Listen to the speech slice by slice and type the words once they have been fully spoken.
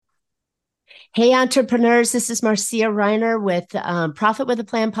Hey, entrepreneurs, this is Marcia Reiner with Profit with a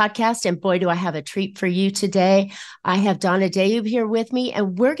Plan podcast. And boy, do I have a treat for you today. I have Donna Dube here with me,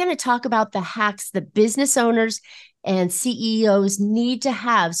 and we're going to talk about the hacks that business owners and CEOs need to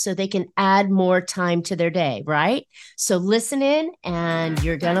have so they can add more time to their day, right? So listen in, and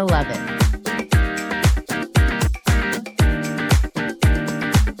you're going to love it.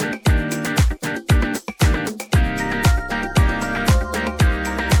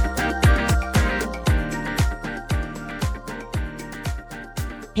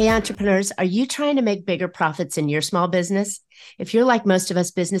 Hey, entrepreneurs, are you trying to make bigger profits in your small business? If you're like most of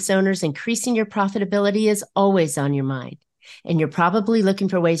us business owners, increasing your profitability is always on your mind. And you're probably looking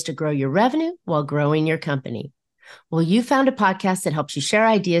for ways to grow your revenue while growing your company. Well, you found a podcast that helps you share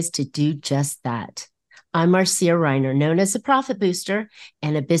ideas to do just that. I'm Marcia Reiner, known as a profit booster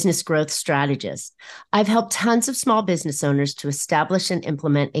and a business growth strategist. I've helped tons of small business owners to establish and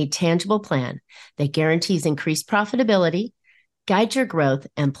implement a tangible plan that guarantees increased profitability, guide your growth,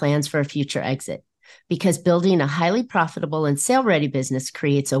 and plans for a future exit, because building a highly profitable and sale-ready business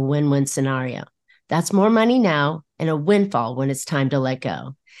creates a win-win scenario. That's more money now and a windfall when it's time to let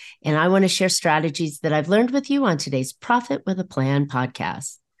go. And I want to share strategies that I've learned with you on today's Profit with a Plan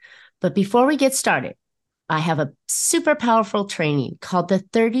podcast. But before we get started, I have a super powerful training called the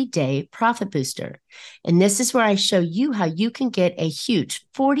 30-Day Profit Booster. And this is where I show you how you can get a huge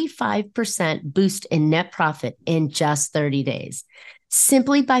 45% boost in net profit in just 30 days,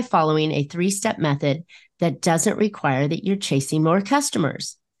 simply by following a 3-step method that doesn't require that you're chasing more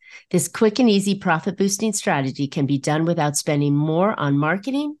customers. This quick and easy profit boosting strategy can be done without spending more on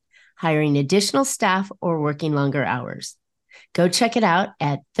marketing, hiring additional staff, or working longer hours. Go check it out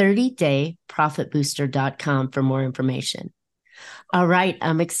at 30dayprofitbooster.com for more information. All right,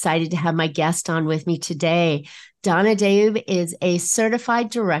 I'm excited to have my guest on with me today. Donna Dube is a certified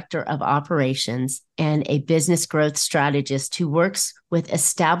director of operations and a business growth strategist who works with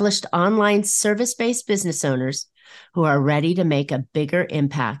established online service-based business owners who are ready to make a bigger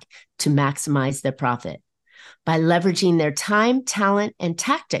impact to maximize their profit. By leveraging their time, talent, and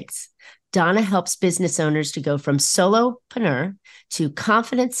tactics, Donna helps business owners to go from solopreneur to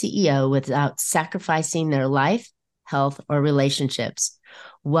confident CEO without sacrificing their life, health, or relationships.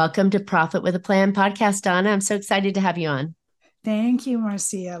 Welcome to Profit with a Plan podcast, Donna. I'm so excited to have you on. Thank you,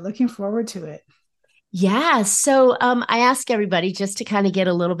 Marcia. Looking forward to it. Yeah. So I ask everybody just to kind of get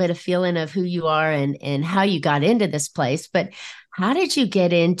a little bit of feeling of who you are and how you got into this place. But how did you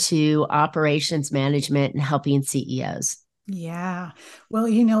get into operations management and helping CEOs? Yeah. Well,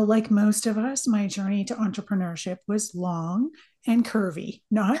 like most of us, my journey to entrepreneurship was long and curvy,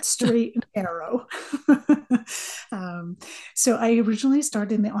 not straight and narrow. um, so I originally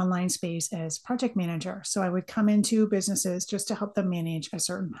started in the online space as project manager. So I would come into businesses just to help them manage a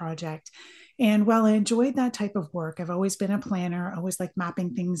certain project. And while I enjoyed that type of work, I've always been a planner, always like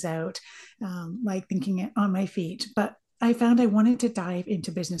mapping things out, like thinking on my feet. But I found I wanted to dive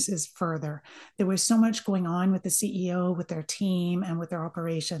into businesses further. There was so much going on with the CEO, with their team, and with their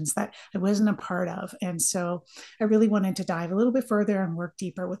operations that I wasn't a part of. And so I really wanted to dive a little bit further and work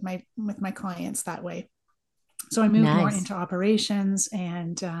deeper with my clients that way. So I moved more Nice. into operations,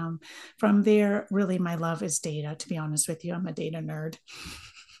 and from there, really, my love is data. To be honest with you, I'm a data nerd.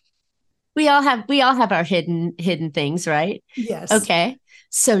 We all have our hidden things, right? Yes, Okay.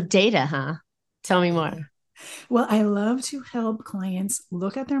 So data, huh? Tell me more. data. Well, I love to help clients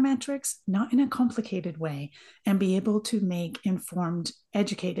look at their metrics, not in a complicated way, and be able to make informed,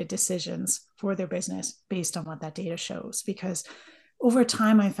 educated decisions for their business based on what that data shows. Because over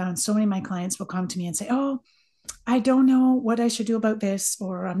time, I found so many of my clients will come to me and say, "Oh, I don't know what I should do about this,"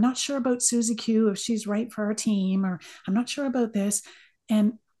 or "I'm not sure about Susie Q if she's right for our team," or "I'm not sure about this."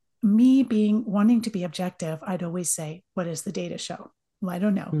 And me being wanting to be objective, I'd always say, "What does the data show?" "Well, I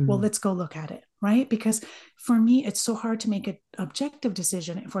don't know." "Well, Mm, let's go look at it." Right? Because for me, it's so hard to make an objective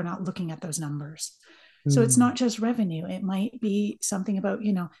decision if we're not looking at those numbers. So it's mm. not just revenue. It might be something about,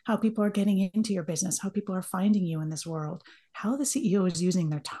 how people are getting into your business, how people are finding you in this world, how the CEO is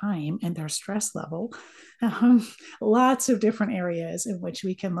using their time and their stress level. Um, Lots of different areas in which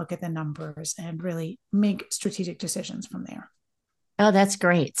we can look at the numbers and really make strategic decisions from there. Oh, that's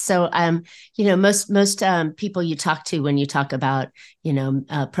great. So, most people you talk to when you talk about,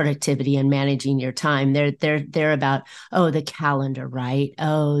 productivity and managing your time, they're about, oh, the calendar, right?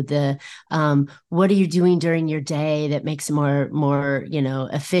 Oh, the what are you doing during your day that makes it more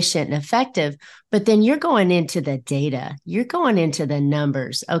efficient and effective? But then you're going into the data, you're going into the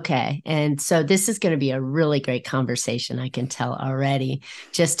numbers. Okay, and so this is going to be a really great conversation. I can tell already,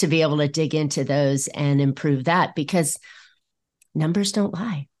 just to be able to dig into those and improve that because numbers don't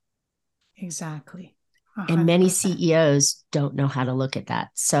lie. Exactly. And many 100%. CEOs don't know how to look at that.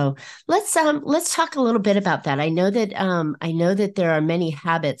 So let's talk a little bit about that. I know that there are many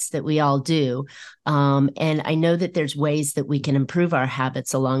habits that we all do, and I know that there's ways that we can improve our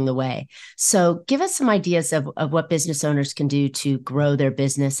habits along the way. So give us some ideas of what business owners can do to grow their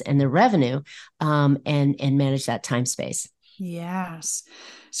business and their revenue, and manage that time space. Yes.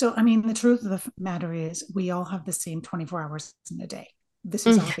 So, I mean, the truth of the matter is, we all have the same 24 hours in a day. This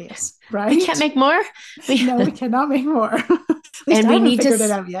is Mm, obvious, we can't right? make more. We No, we cannot make more. At least and I we haven't need to figured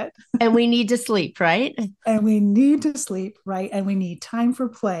it out yet. and we need to sleep, right? And we need to sleep, right? And we need time for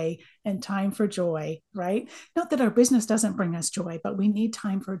play and time for joy, right? Not that our business doesn't bring us joy, but we need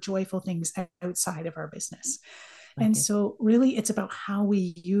time for joyful things outside of our business. And Okay. so, really, it's about how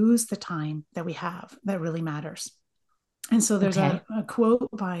we use the time that we have that really matters. And so there's Okay. a quote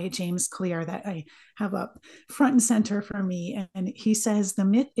by James Clear that I have up front and center for me. And he says, the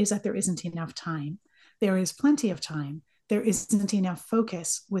myth is that there isn't enough time. There is plenty of time. There isn't enough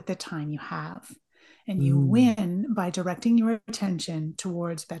focus with the time you have. And you Mm. win by directing your attention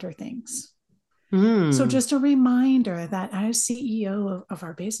towards better things. So, Mm. just a reminder that as CEO of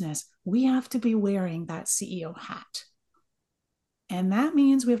our business, we have to be wearing that CEO hat. And that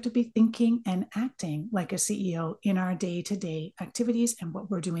means we have to be thinking and acting like a CEO in our day to day activities and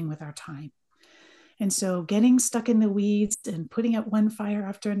what we're doing with our time. And so getting stuck in the weeds and putting out one fire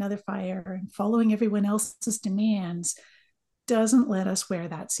after another fire and following everyone else's demands doesn't let us wear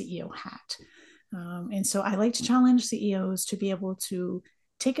that CEO hat. And so I like to challenge CEOs to be able to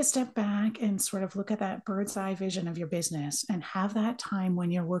take a step back and sort of look at that bird's eye vision of your business and have that time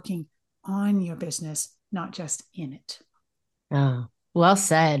when you're working on your business, not just in it. Oh, well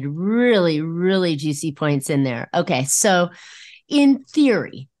said. Really, really juicy points in there. Okay. So, in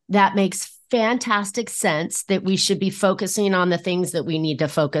theory, that makes fantastic sense that we should be focusing on the things that we need to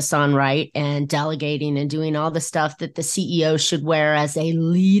focus on, right? And delegating and doing all the stuff that the CEO should wear as a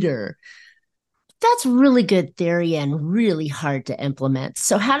leader. That's really good theory and really hard to implement.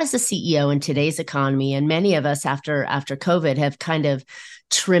 So how does a CEO in today's economy, and many of us after COVID have kind of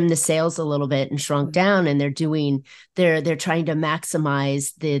trimmed the sails a little bit and shrunk Mm. down, and they're trying to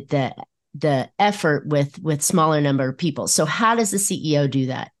maximize the effort with smaller number of people. So how does the CEO do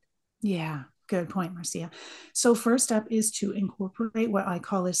that? Yeah, good point, Marcia. So, first up is to incorporate what I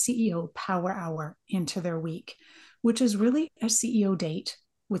call a CEO power hour into their week, which is really a CEO date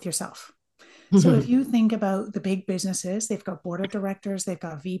with yourself. So, if you think about the big businesses, they've got board of directors, they've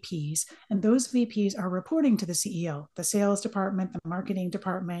got VPs, and those VPs are reporting to the CEO, the sales department, the marketing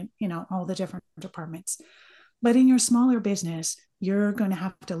department, all the different departments. But in your smaller business, you're going to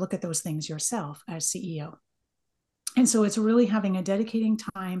have to look at those things yourself as CEO. And so it's really having a dedicating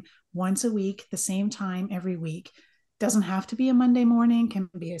time once a week, the same time every week. Doesn't have to be a Monday morning, can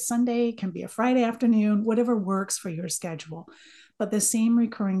be a Sunday, can be a Friday afternoon, whatever works for your schedule. But the same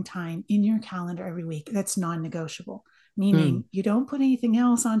recurring time in your calendar every week, that's non-negotiable, Mm, meaning you don't put anything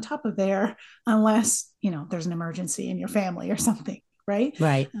else on top of there unless, there's an emergency in your family or something, right?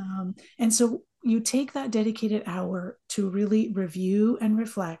 right. And so you take that dedicated hour to really review and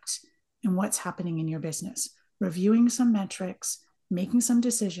reflect on what's happening in your business, reviewing some metrics, making some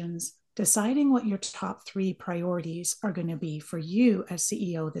decisions, deciding what your top 3 priorities are going to be for you as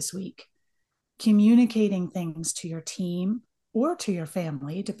CEO this week, communicating things to your team or to your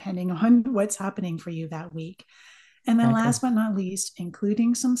family, depending on what's happening for you that week. And then, Exactly. last but not least,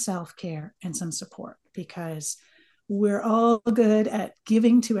 including some self care and some support, because we're all good at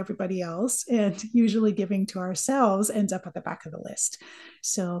giving to everybody else, and usually giving to ourselves ends up at the back of the list.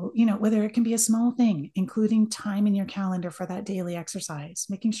 So, whether it can be a small thing, including time in your calendar for that daily exercise,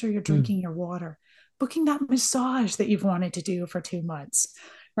 making sure you're Mm. drinking your water, booking that massage that you've wanted to do for 2 months,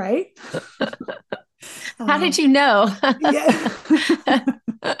 right? How did um, you know? yeah.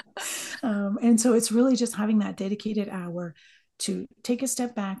 And so it's really just having that dedicated hour to take a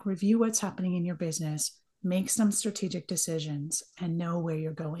step back, review what's happening in your business, make some strategic decisions, and know where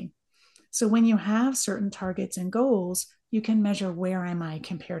you're going. So when you have certain targets and goals, you can measure, where am I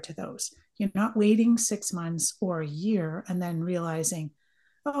compared to those? You're not waiting 6 months or a year and then realizing,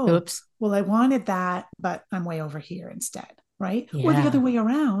 oh, Oops. well, I wanted that, but I'm way over here instead. Right. Or the other Yeah. way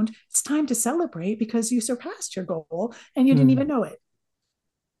around, it's time to celebrate because you surpassed your goal and you didn't Mm. even know it.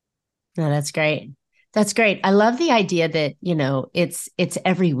 No, that's great. That's great. I love the idea that, it's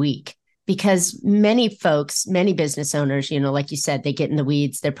every week, because many folks, many business owners, like you said, they get in the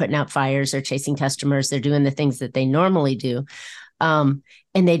weeds, they're putting out fires, they're chasing customers, they're doing the things that they normally do. Um,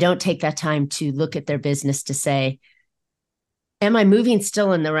 and they don't take that time to look at their business to say, Am I moving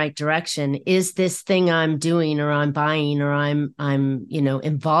still in the right direction? Is this thing I'm doing or I'm buying or I'm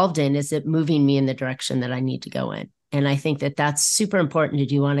involved in, is it moving me in the direction that I need to go in? And I think that that's super important to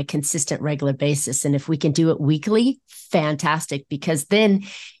do on a consistent, regular basis. And if we can do it weekly, fantastic, because then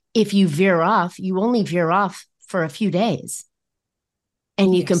if you veer off, you only veer off for a few days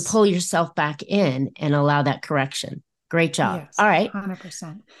and you can Yes. pull yourself back in and allow that correction. Great job. Yes. All right.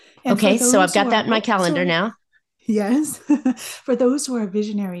 100%. And for Okay. So I've those who got that are, in my oh, calendar sorry. now. Yes. For those who are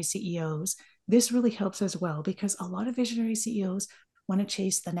visionary CEOs, this really helps as well because a lot of visionary CEOs want to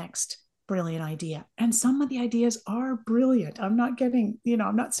chase the next brilliant idea. And some of the ideas are brilliant. I'm not getting,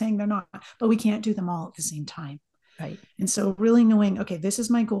 I'm not saying they're not, but we can't do them all at the same time. Right. And so, really knowing, okay, this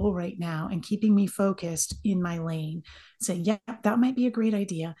is my goal right now and keeping me focused in my lane, saying, yeah, that might be a great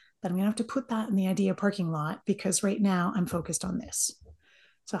idea, but I'm going to have to put that in the idea parking lot because right now I'm focused on this.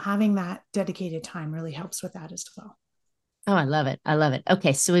 So, having that dedicated time really helps with that as well. Oh, I love it. I love it.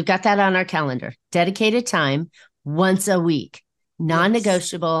 Okay. So we've got that on our calendar. Dedicated time once a week, non Yes.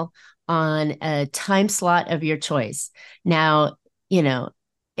 negotiable on a time slot of your choice. Now, you know,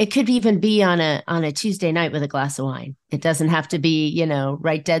 it could even be on a Tuesday night with a glass of wine. It doesn't have to be,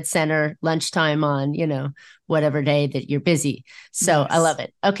 right dead center lunchtime on, whatever day that you're busy. So I love Yes.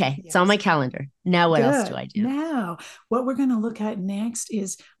 it. Okay. It's on my Yes. calendar. Now what else do Good. I do? Now, what we're going to look at next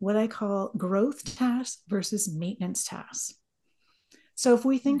is what I call growth tasks versus maintenance tasks. So, if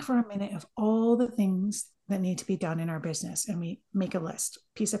we think for a minute of all the things that need to be done in our business and we make a list,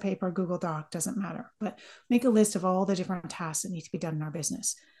 piece of paper, Google Doc, doesn't matter, but make a list of all the different tasks that need to be done in our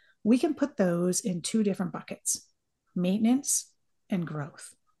business, we can put those in two different buckets: maintenance and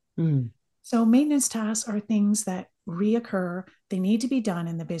growth. Mm, So, maintenance tasks are things that reoccur, they need to be done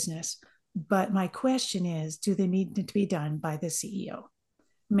in the business. But my question is, do they need to be done by the CEO?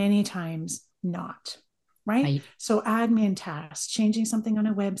 Many times not, right? right. So, admin tasks, changing something on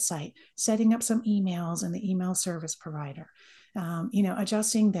a website, setting up some emails in the email service provider,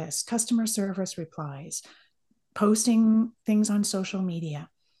 adjusting this, customer service replies, posting things on social media.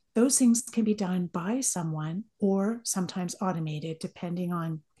 Those things can be done by someone or sometimes automated, depending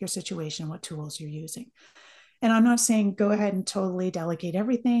on your situation, what tools you're using. And I'm not saying go ahead and totally delegate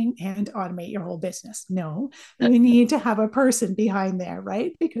everything and automate your whole business. No, you need to have a person behind there,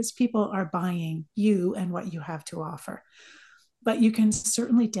 right? Because people are buying you and what you have to offer. But you can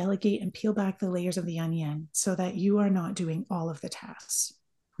certainly delegate and peel back the layers of the onion so that you are not doing all of the tasks.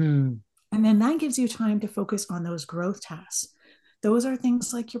 Mm, And then that gives you time to focus on those growth tasks. Those are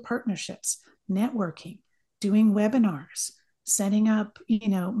things like your partnerships, networking, doing webinars, setting up,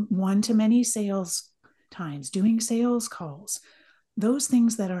 one to many sales times, doing sales calls, those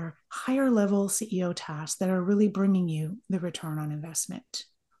things that are higher level CEO tasks that are really bringing you the return on investment.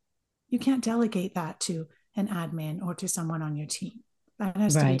 You can't delegate that to an admin or to someone on your team. That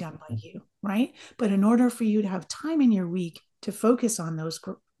has to be right. done by you, right? But in order for you to have time in your week to focus on those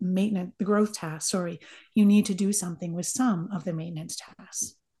maintenance, the growth tasks, you need to do something with some of the maintenance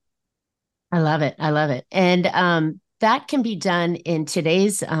tasks. I love it. I love it. And that can be done in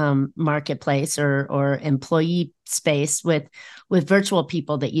today's marketplace or employee space with virtual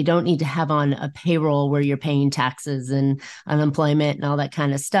people that you don't need to have on a payroll where you're paying taxes and unemployment and all that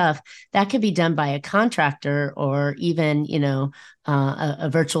kind of stuff. That could be done by a contractor or even, a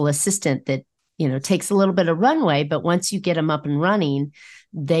virtual assistant that, takes a little bit of runway, but once you get them up and running,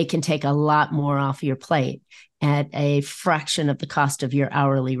 they can take a lot more off your plate at a fraction of the cost of your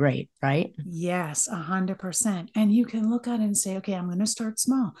hourly rate, right? Yes, 100%. And you can look at it and say, okay, I'm going to start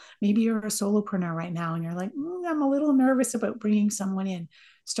small. Maybe you're a solopreneur right now and you're like, I'm a little nervous about bringing someone in.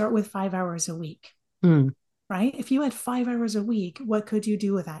 Start with 5 hours a week, Mm, right? If you had 5 hours a week, what could you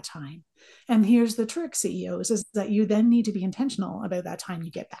do with that time? And here's the trick, CEOs, is that you then need to be intentional about that time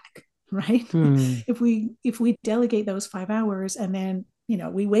you get back, right? mm. If we delegate those 5 hours and then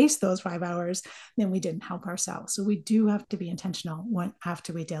we waste those 5 hours, then we didn't help ourselves. So we do have to be intentional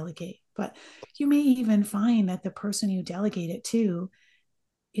after we delegate. But you may even find that the person you delegate it to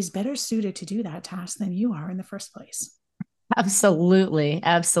is better suited to do that task than you are in the first place. Absolutely.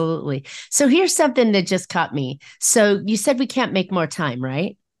 Absolutely. So here's something that just caught me. So you said we can't make more time,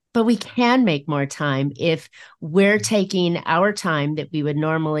 right? But we can make more time if we're taking our time that we would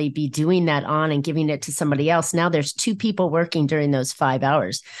normally be doing that on and giving it to somebody else. Now there's two people working during those 5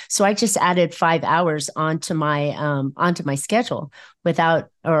 hours. So I just added 5 hours onto my schedule without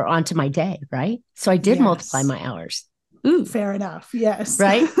or onto my day, right? So I did multiply Yes. my hours. Ooh, Fair enough. Yes.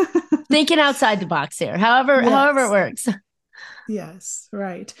 right? Thinking outside the box here. However it Yes. works. Yes.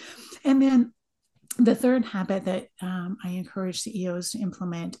 Right. And then the third habit that I encourage CEOs to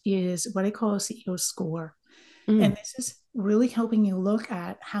implement is what I call a CEO score. And this is really helping you look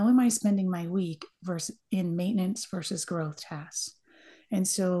at how am I spending my week versus in maintenance versus growth tasks. And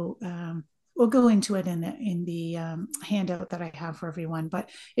so we'll go into it in the handout that I have for everyone, but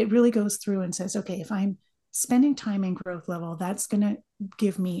it really goes through and says, okay, if I'm spending time in growth level, that's going to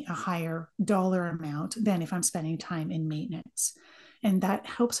give me a higher dollar amount than if I'm spending time in maintenance. And that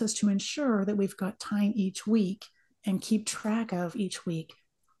helps us to ensure that we've got time each week and keep track of each week.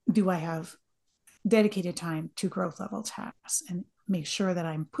 Do I have dedicated time to growth level tasks, and make sure that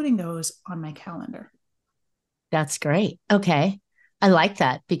I'm putting those on my calendar? That's great. Okay. I like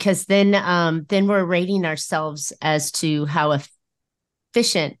that because then we're rating ourselves as to how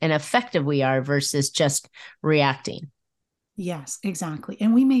efficient and effective we are versus just reacting. Yes, exactly.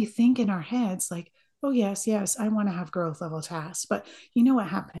 And we may think in our heads like, oh, yes, I want to have growth level tasks. But you know what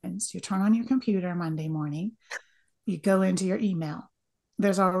happens? You turn on your computer Monday morning, you go into your email.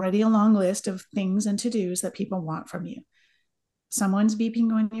 There's already a long list of things and to-dos that people want from you. Someone's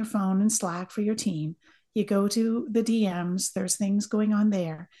beeping on your phone and Slack for your team. You go to the DMs, there's things going on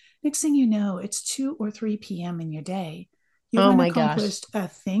there. Next thing you know, it's 2 or 3 p.m. in your day. You Oh haven't my gosh. accomplished a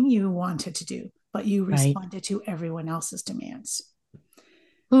thing you wanted to do, but you Right. responded to everyone else's demands,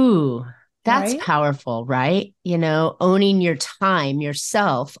 Ooh, that's right? powerful, right? Owning your time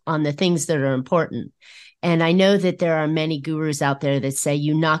yourself on the things that are important. And I know that there are many gurus out there that say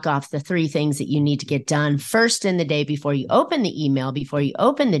you knock off the 3 things that you need to get done first in the day before you open the email, before you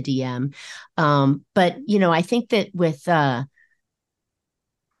open the DM. But I think that with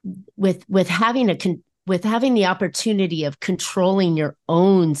having the opportunity of controlling your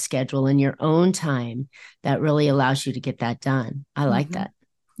own schedule and your own time, that really allows you to get that done. I like Mm-hmm. that.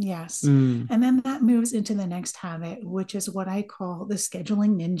 Yes. Mm. And then that moves into the next habit, which is what I call the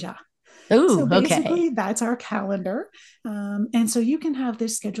scheduling ninja. So Ooh, okay. basically, that's our calendar. And so you can have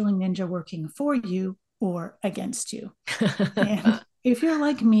this scheduling ninja working for you or against you. And if you're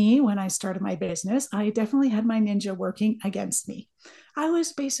like me, when I started my business, I definitely had my ninja working against me. I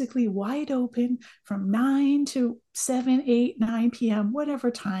was basically wide open from 9 to 7, 8, 9 p.m.,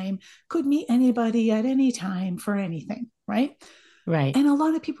 whatever time, could meet anybody at any time for anything, right? Right. And a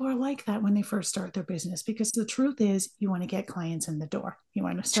lot of people are like that when they first start their business because the truth is you want to get clients in the door. You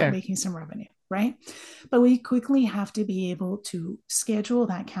want to start Sure. making some revenue, right? But we quickly have to be able to schedule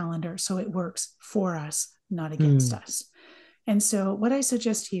that calendar so it works for us, not against Mm. us. And so what I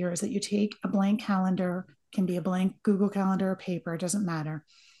suggest here is that you take a blank calendar, can be a blank Google Calendar or paper, it doesn't matter,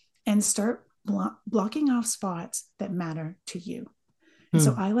 and start blocking off spots that matter to you. And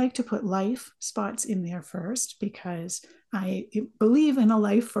so Mm. I like to put life spots in there first because I believe in a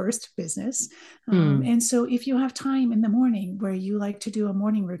life first business. Mm. And so if you have time in the morning where you like to do a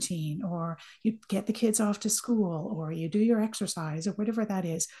morning routine or you get the kids off to school or you do your exercise or whatever that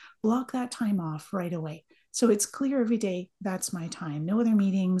is, block that time off right away. So it's clear every day, that's my time. No other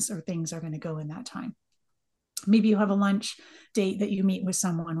meetings or things are going to go in that time. Maybe you have a lunch date that you meet with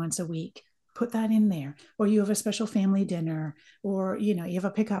someone once a week, put that in there, or you have a special family dinner, or you have a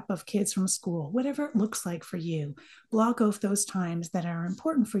pickup of kids from school, whatever it looks like for you. Block off those times that are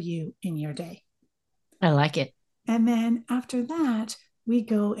important for you in your day. I like it. And then after that, we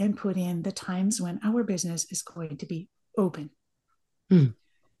go and put in the times when our business is going to be open. Mm.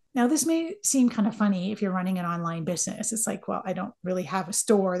 Now, this may seem kind of funny if you're running an online business. It's like, well, I don't really have a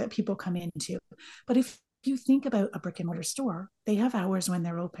store that people come into. But if you think about a brick and mortar store, they have hours when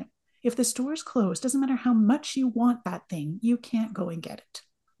they're open. If the store is closed, doesn't matter how much you want that thing, you can't go and get it,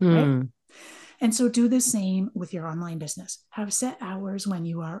 right? Mm. And so do the same with your online business. Have set hours when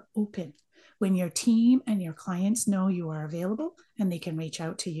you are open, when your team and your clients know you are available and they can reach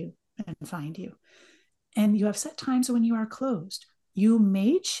out to you and find you. And you have set times when you are closed. You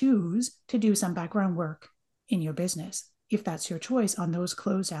may choose to do some background work in your business if that's your choice on those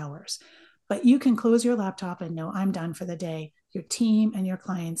closed hours. But you can close your laptop and know I'm done for the day. Your team and your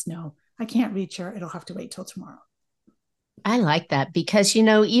clients know I can't reach her. It'll have to wait till tomorrow. I like that because,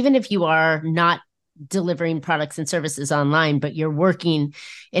 even if you are not delivering products and services online, but you're working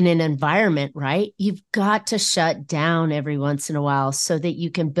in an environment, right? You've got to shut down every once in a while so that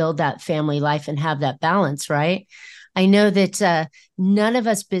you can build that family life and have that balance, right? I know that none of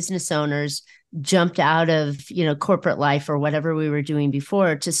us business owners jumped out of corporate life or whatever we were doing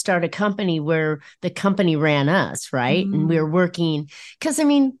before to start a company where the company ran us, right? And we were working because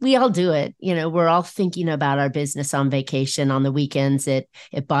we all do it. We're all thinking about our business on vacation on the weekends at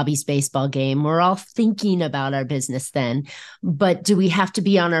Bobby's baseball game. We're all thinking about our business then. But do we have to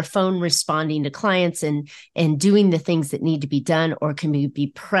be on our phone responding to clients and doing the things that need to be done, or can we be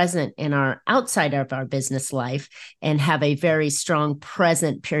present in our outside of our business life and have a very strong strong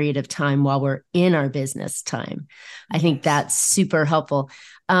present period of time while we're in our business time. I think that's super helpful.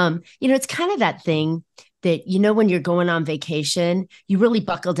 It's kind of that thing that, when you're going on vacation, you really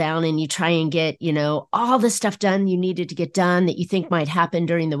buckle down and you try and get, all the stuff done you needed to get done that you think might happen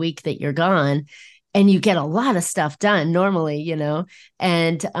during the week that you're gone. And you get a lot of stuff done normally,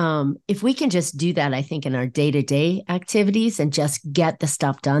 and if we can just do that, I think in our day-to-day activities and just get the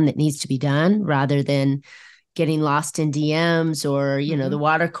stuff done that needs to be done rather than getting lost in DMs or, the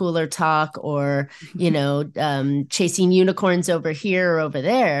water cooler talk or, chasing unicorns over here or over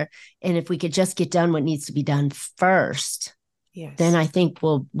there. And if we could just get done what needs to be done first, then I think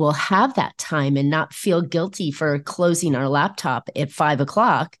we'll have that time and not feel guilty for closing our laptop at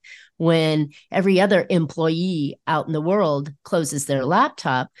 5:00 when every other employee out in the world closes their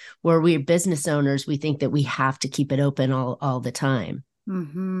laptop, where we're business owners, we think that we have to keep it open all the time.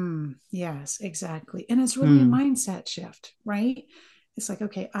 Yes, exactly. And it's really a mindset shift, right? It's like,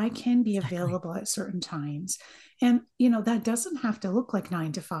 okay, I can be available at certain times. And, that doesn't have to look like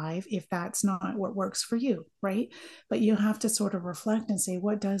 9 to 5 if that's not what works for you, right? But you have to sort of reflect and say,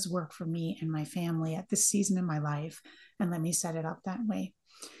 what does work for me and my family at this season in my life? And let me set it up that way.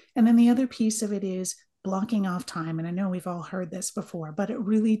 And then the other piece of it is blocking off time. And I know we've all heard this before, but it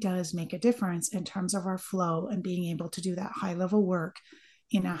really does make a difference in terms of our flow and being able to do that high level work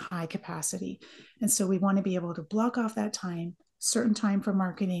in a high capacity. And so we want to be able to block off that time, certain time for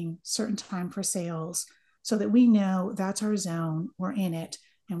marketing, certain time for sales, so that we know that's our zone, we're in it,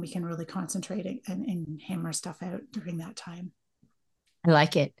 and we can really concentrate and hammer stuff out during that time. I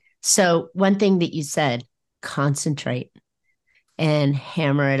like it. So one thing that you said, concentrate and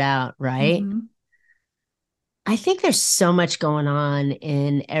hammer it out, right? I think there's so much going on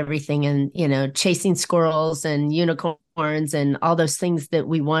in everything and, chasing squirrels and unicorns and all those things that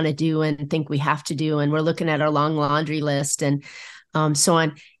we want to do and think we have to do. And we're looking at our long laundry list and so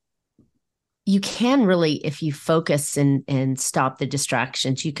on. You can really, if you focus and stop the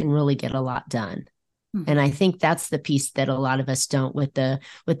distractions, you can really get a lot done. And I think that's the piece that a lot of us don't with the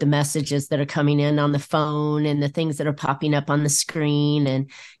messages that are coming in on the phone and the things that are popping up on the screen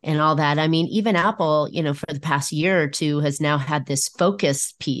and all that. I mean, even Apple, for the past year or two has now had this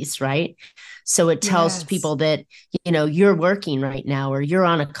focus piece, right? So it tells people that, you're working right now, or you're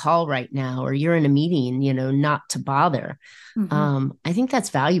on a call right now, or you're in a meeting, not to bother. I think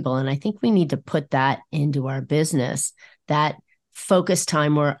that's valuable. And I think we need to put that into our business, that focus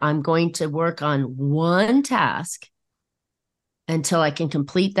time where I'm going to work on one task until I can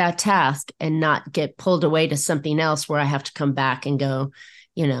complete that task and not get pulled away to something else where I have to come back and go,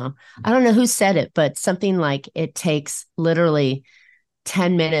 I don't know who said it, but something like it takes literally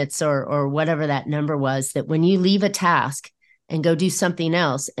 10 minutes or whatever that number was, that when you leave a task and go do something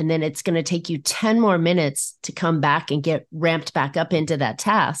else, and then it's going to take you 10 more minutes to come back and get ramped back up into that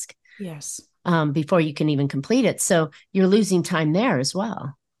task. Yes. Before you can even complete it. So you're losing time there as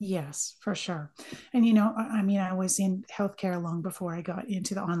well. Yes, for sure. And, I was in healthcare long before I got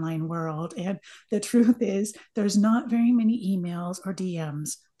into the online world. And the truth is, there's not very many emails or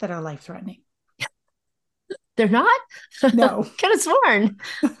DMs that are life-threatening. They're not? No. Could have sworn.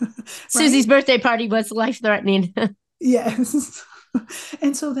 Susie's birthday party was life-threatening. Yes.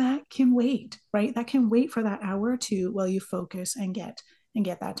 And so that can wait, right? That can wait for that hour or two while you focus and get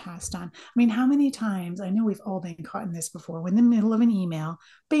that task done. I mean, how many times, I know we've all been caught in this before, when in the middle of an email,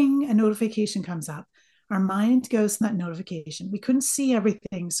 bing, a notification comes up. Our mind goes to that notification. We couldn't see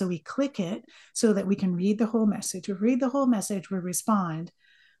everything, so we click it so that we can read the whole message. We read the whole message, we respond.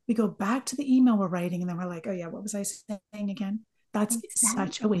 We go back to the email we're writing, and then we're like, oh yeah, what was I saying again? That's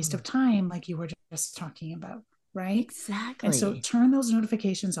such a waste of time, like you were just talking about, right? Exactly. And so turn those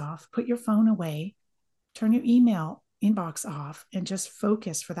notifications off, put your phone away, turn your email inbox off, and just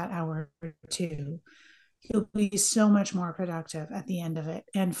focus for that hour or two. You'll be so much more productive at the end of it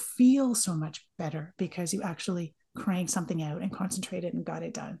and feel so much better because you actually cranked something out and concentrated and got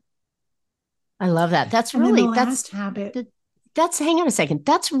it done. I love that. That's really, that's habit. Hang on a second.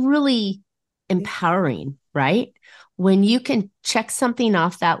 That's really empowering, right? When you can check something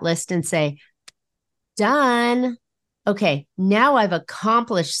off that list and say, done. Okay, now I've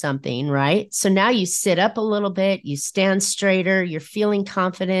accomplished something, right? So now you sit up a little bit, you stand straighter, you're feeling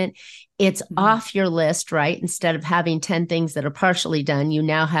confident. It's off your list, right? Instead of having 10 things that are partially done, you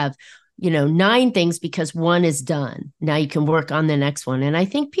now have, 9 things because one is done. Now you can work on the next one. And I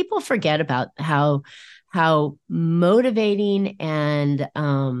think people forget about how motivating and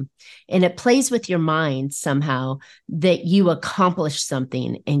it plays with your mind somehow that you accomplished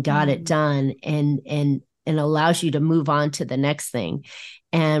something and got it done and allows you to move on to the next thing.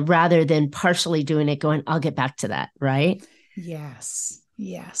 And rather than partially doing it, going, I'll get back to that, right? Yes.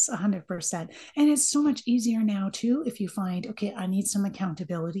 Yes, 100%. And it's so much easier now too if you find, okay, I need some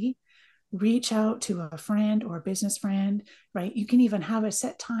accountability, reach out to a friend or a business friend, right? You can even have a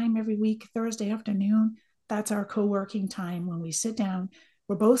set time every week, Thursday afternoon. That's our co-working time when we sit down.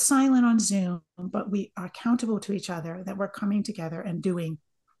 We're both silent on Zoom, but we are accountable to each other that we're coming together and doing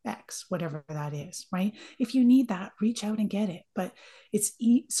X, whatever that is, right? If you need that, reach out and get it. But it's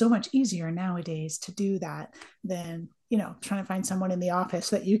so much easier nowadays to do that than, trying to find someone in the office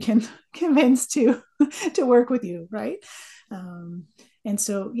that you can convince to work with you, right? Um, and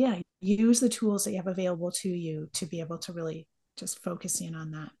so, yeah, use the tools that you have available to you to be able to really just focus in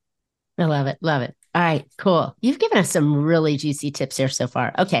on that. I love it. Love it. All right, cool. You've given us some really juicy tips here so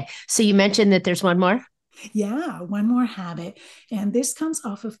far. Okay. So you mentioned that there's one more. Yeah, one more habit. And this comes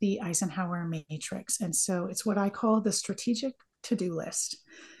off of the Eisenhower matrix. And so it's what I call the strategic to do list.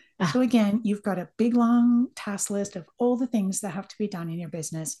 Ah, So again, you've got a big long task list of all the things that have to be done in your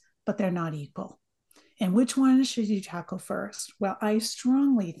business, but they're not equal. And which one should you tackle first? Well, I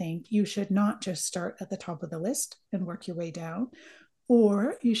strongly think you should not just start at the top of the list and work your way down,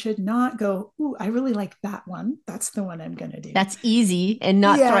 or you should not go, "Ooh, I really like that one. That's the one I'm going to do." that's easy and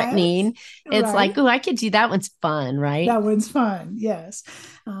not Yes, threatening. It's like, right. oh, I could do that one's fun, right? That one's fun. Yes.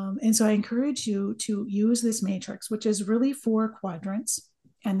 And so I encourage you to use this matrix, which is really 4 quadrants.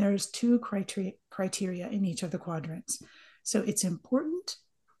 And there's 2 criteria in each of the quadrants. So it's important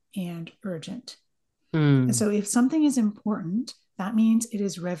and urgent. And Mm, so if something is important, that means it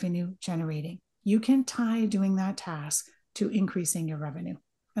is revenue generating. You can tie doing that task to increasing your revenue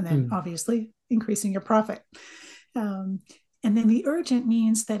and then mm, obviously increasing your profit. Um, and then the urgent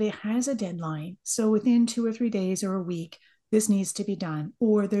means that it has a deadline. So within 2 or 3 days or a week, this needs to be done,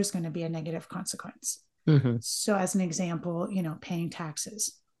 or there's going to be a negative consequence. mhm. So, as an example, paying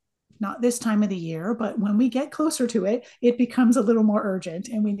taxes. Not this time of the year, but when we get closer to it, it becomes a little more urgent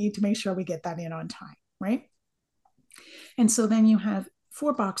and we need to make sure we get that in on time, right? And so then you have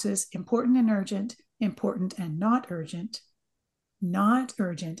 4 boxes: important and urgent, important and not urgent, not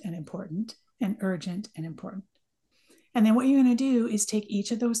urgent and urgent and important. And then what you're going to do is take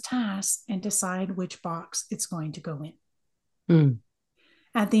each of those tasks and decide which box it's going to go in. Mm,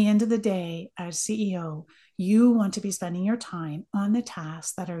 At the end of the day, as CEO, you want to be spending your time on the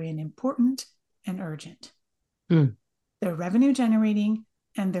tasks that are in important and urgent. mm, They're revenue generating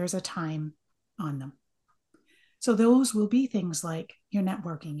and there's a time on them. So those will be things like your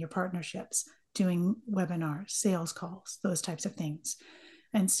networking, your partnerships, doing webinars, sales calls, those types of things.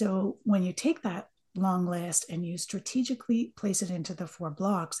 And so when you take that long list and you strategically place it into the 4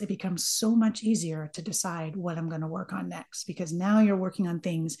 blocks, it becomes so much easier to decide what I'm going to work on next, because now you're working on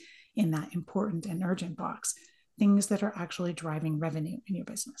things in that important and urgent box, things that are actually driving revenue in your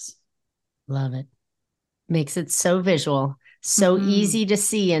business. love it. Makes it so visual, so Mm-hmm. easy to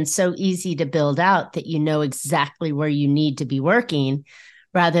see, and so easy to build out that you know exactly where you need to be working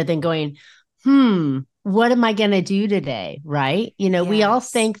rather than going, what am I going to do today? Right. We all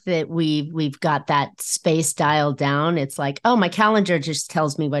Yes. think that we've got that space dialed down. It's like, oh, my calendar just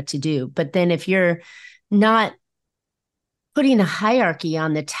tells me what to do. But then if you're not putting a hierarchy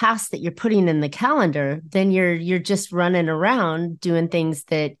on the tasks that you're putting in the calendar, then you're just running around doing things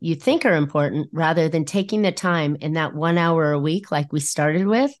that you think are important rather than taking the time in that 1 hour a week, like we started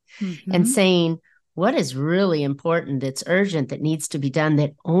with, and Mm-hmm. saying, what is really important that's urgent that needs to be done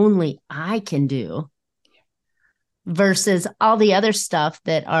that only I can do versus all the other stuff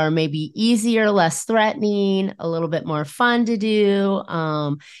that are maybe easier, less threatening, a little bit more fun to do.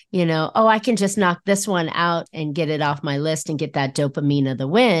 Oh, I can just knock this one out and get it off my list and get that dopamine of the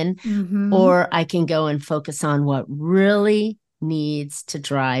win. Mm-hmm. Or I can go and focus on what really needs to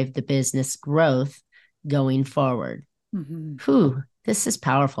drive the business growth going forward. Mm-hmm. Whew, this is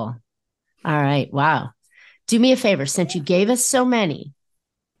powerful. All right. Wow. Do me a favor, since you gave us so many,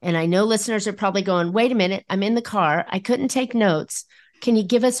 and I know listeners are probably going, wait a minute, I'm in the car. I couldn't take notes. Can you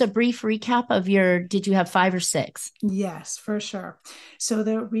give us a brief recap of did you have 5 or 6? Yes, for sure. So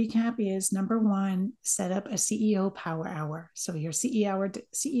the recap is: number one, set up a CEO power hour. So your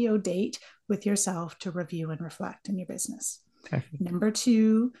CEO date with yourself to review and reflect in your business. Perfect. Number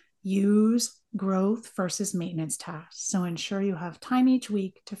two, use growth versus maintenance tasks. So ensure you have time each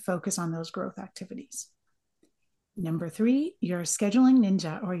week to focus on those growth activities. Number three, your scheduling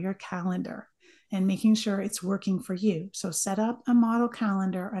ninja or your calendar and making sure it's working for you. So set up a model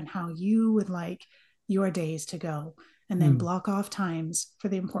calendar on how you would like your days to go, and then Hmm. block off times for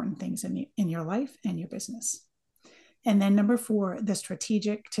the important things in your life and your business. And then number four, the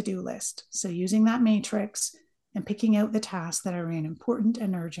strategic to-do list. So using that matrix and picking out the tasks that are important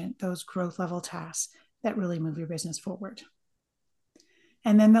and urgent, those growth level tasks that really move your business forward.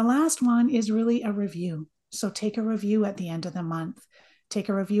 And then the last one is really a review. So take a review at the end of the month, take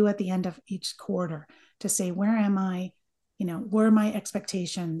a review at the end of each quarter to say, where am I? Were my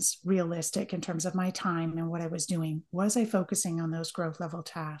expectations realistic in terms of my time and what I was doing? Was I focusing on those growth level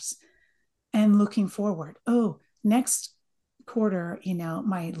tasks? And looking forward, next quarter,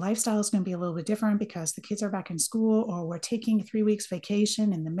 my lifestyle is going to be a little bit different because the kids are back in school, or we're taking 3 weeks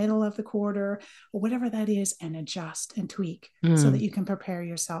vacation in the middle of the quarter, or whatever that is, and adjust and tweak so that you can prepare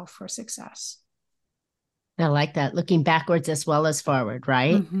yourself for success. I like that. Looking backwards as well as forward,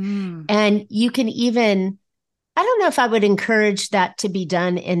 right? Mm-hmm. And you can even, I don't know if I would encourage that to be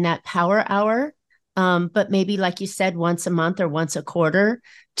done in that power hour, but maybe like you said, once a month or once a quarter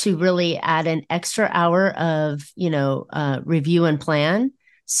to really add an extra hour of, review and plan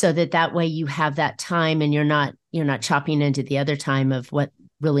so that way you have that time and you're not chopping into the other time of what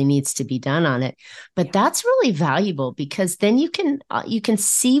really needs to be done on it. But that's really valuable because then you can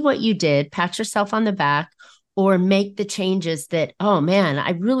see what you did, pat yourself on the back, or make the changes that, oh man,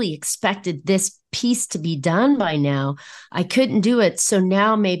 I really expected this piece to be done by now. I couldn't do it. So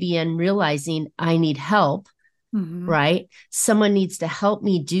now maybe I'm realizing I need help, right? Someone needs to help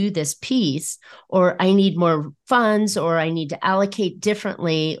me do this piece, or I need more funds, or I need to allocate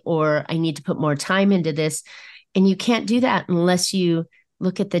differently, or I need to put more time into this. And you can't do that unless you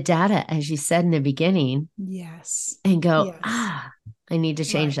look at the data, as you said in the beginning. Yes. And go, yes. I need to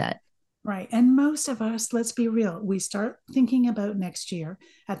change that. Right. And most of us, let's be real, we start thinking about next year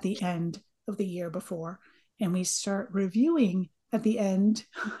at the end of the year before, and we start reviewing at the end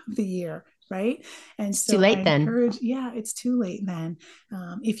of the year. Right. And it's so too late I then. encourage, it's too late then.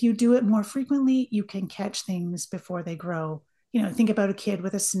 If you do it more frequently, you can catch things before they grow. Think about a kid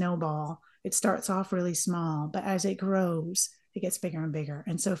with a snowball. It starts off really small, but as it grows, it gets bigger and bigger.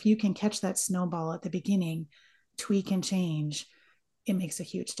 And so if you can catch that snowball at the beginning, tweak and change, it makes a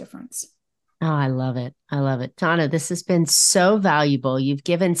huge difference. Oh, I love it. I love it. Donna, this has been so valuable. You've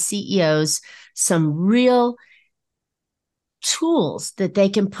given CEOs some real tools that they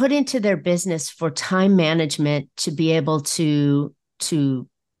can put into their business for time management to be able to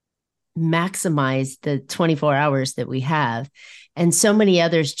maximize the 24 hours that we have. And so many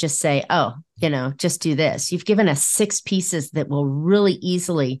others just say, just do this. You've given us 6 pieces that will really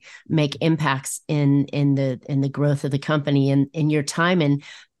easily make impacts in the growth of the company and in your time and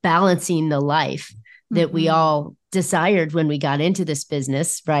balancing the life that we all desired when we got into this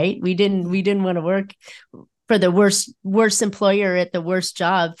business, right? We didn't want to work for the worst employer at the worst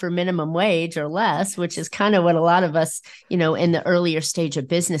job for minimum wage or less, which is kind of what a lot of us, in the earlier stage of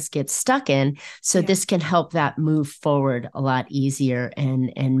business get stuck in. So this can help that move forward a lot easier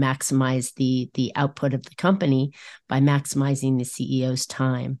and maximize the output of the company by maximizing the CEO's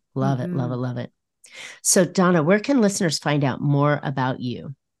time. Love it, love it, love it. So Donna, where can listeners find out more about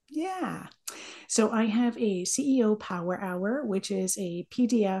you? Yeah. So I have a CEO Power Hour, which is a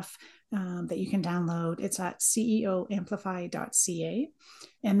PDF that you can download. It's at ceoamplify.ca.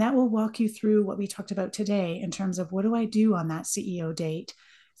 And that will walk you through what we talked about today in terms of what do I do on that CEO date.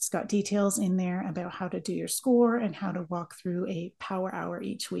 It's got details in there about how to do your score and how to walk through a power hour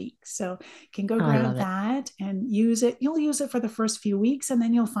each week. So you can go grab that and use it. You'll use it for the first few weeks, and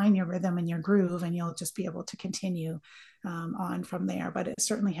then you'll find your rhythm and your groove, and you'll just be able to continue on from there. But it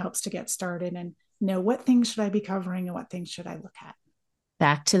certainly helps to get started and know what things should I be covering and what things should I look at.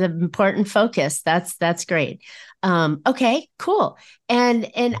 Back to the important focus. That's great. Okay, cool. And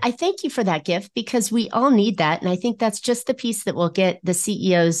I thank you for that gift because we all need that. And I think that's just the piece that will get the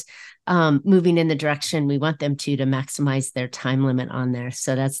CEOs moving in the direction we want them to maximize their time limit on there.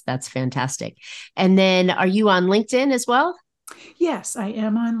 So that's fantastic. And then are you on LinkedIn as well? Yes, I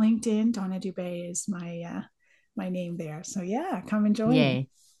am on LinkedIn. Donna Dube is my name there. So come and join me.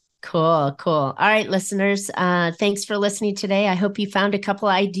 Cool. All right, listeners. Thanks for listening today. I hope you found a couple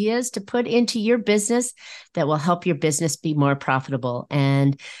of ideas to put into your business that will help your business be more profitable.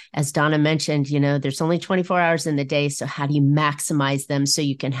 And as Donna mentioned, there's only 24 hours in the day. So how do you maximize them so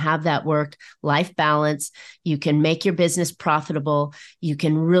you can have that work-life balance? You can make your business profitable. You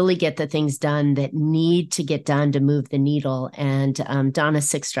can really get the things done that need to get done to move the needle. And Donna's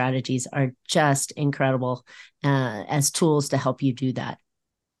 6 strategies are just incredible as tools to help you do that.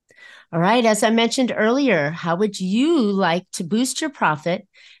 All right. As I mentioned earlier, how would you like to boost your profit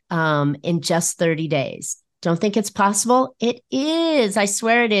in just 30 days? Don't think it's possible? It is. I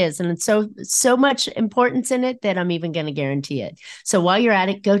swear it is. And it's so much importance in it that I'm even going to guarantee it. So while you're at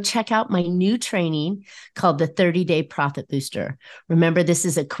it, go check out my new training called the 30-Day Profit Booster. Remember, this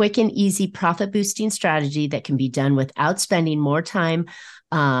is a quick and easy profit boosting strategy that can be done without spending more time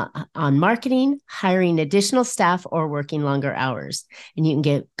on marketing, hiring additional staff, or working longer hours. And you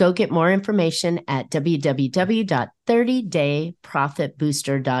can go get more information at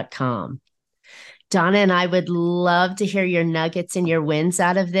www.30dayprofitbooster.com. Donna and I would love to hear your nuggets and your wins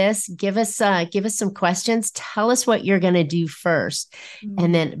out of this. Give us some questions. Tell us what you're going to do first.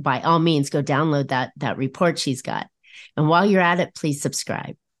 And then by all means, go download that report she's got. And while you're at it, please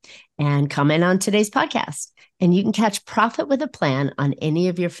subscribe and comment on today's podcast. And you can catch Profit with a Plan on any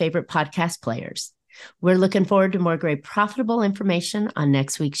of your favorite podcast players. We're looking forward to more great profitable information on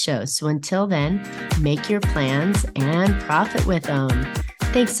next week's show. So until then, make your plans and profit with them.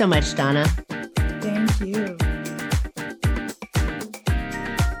 Thanks so much, Donna. Thank you.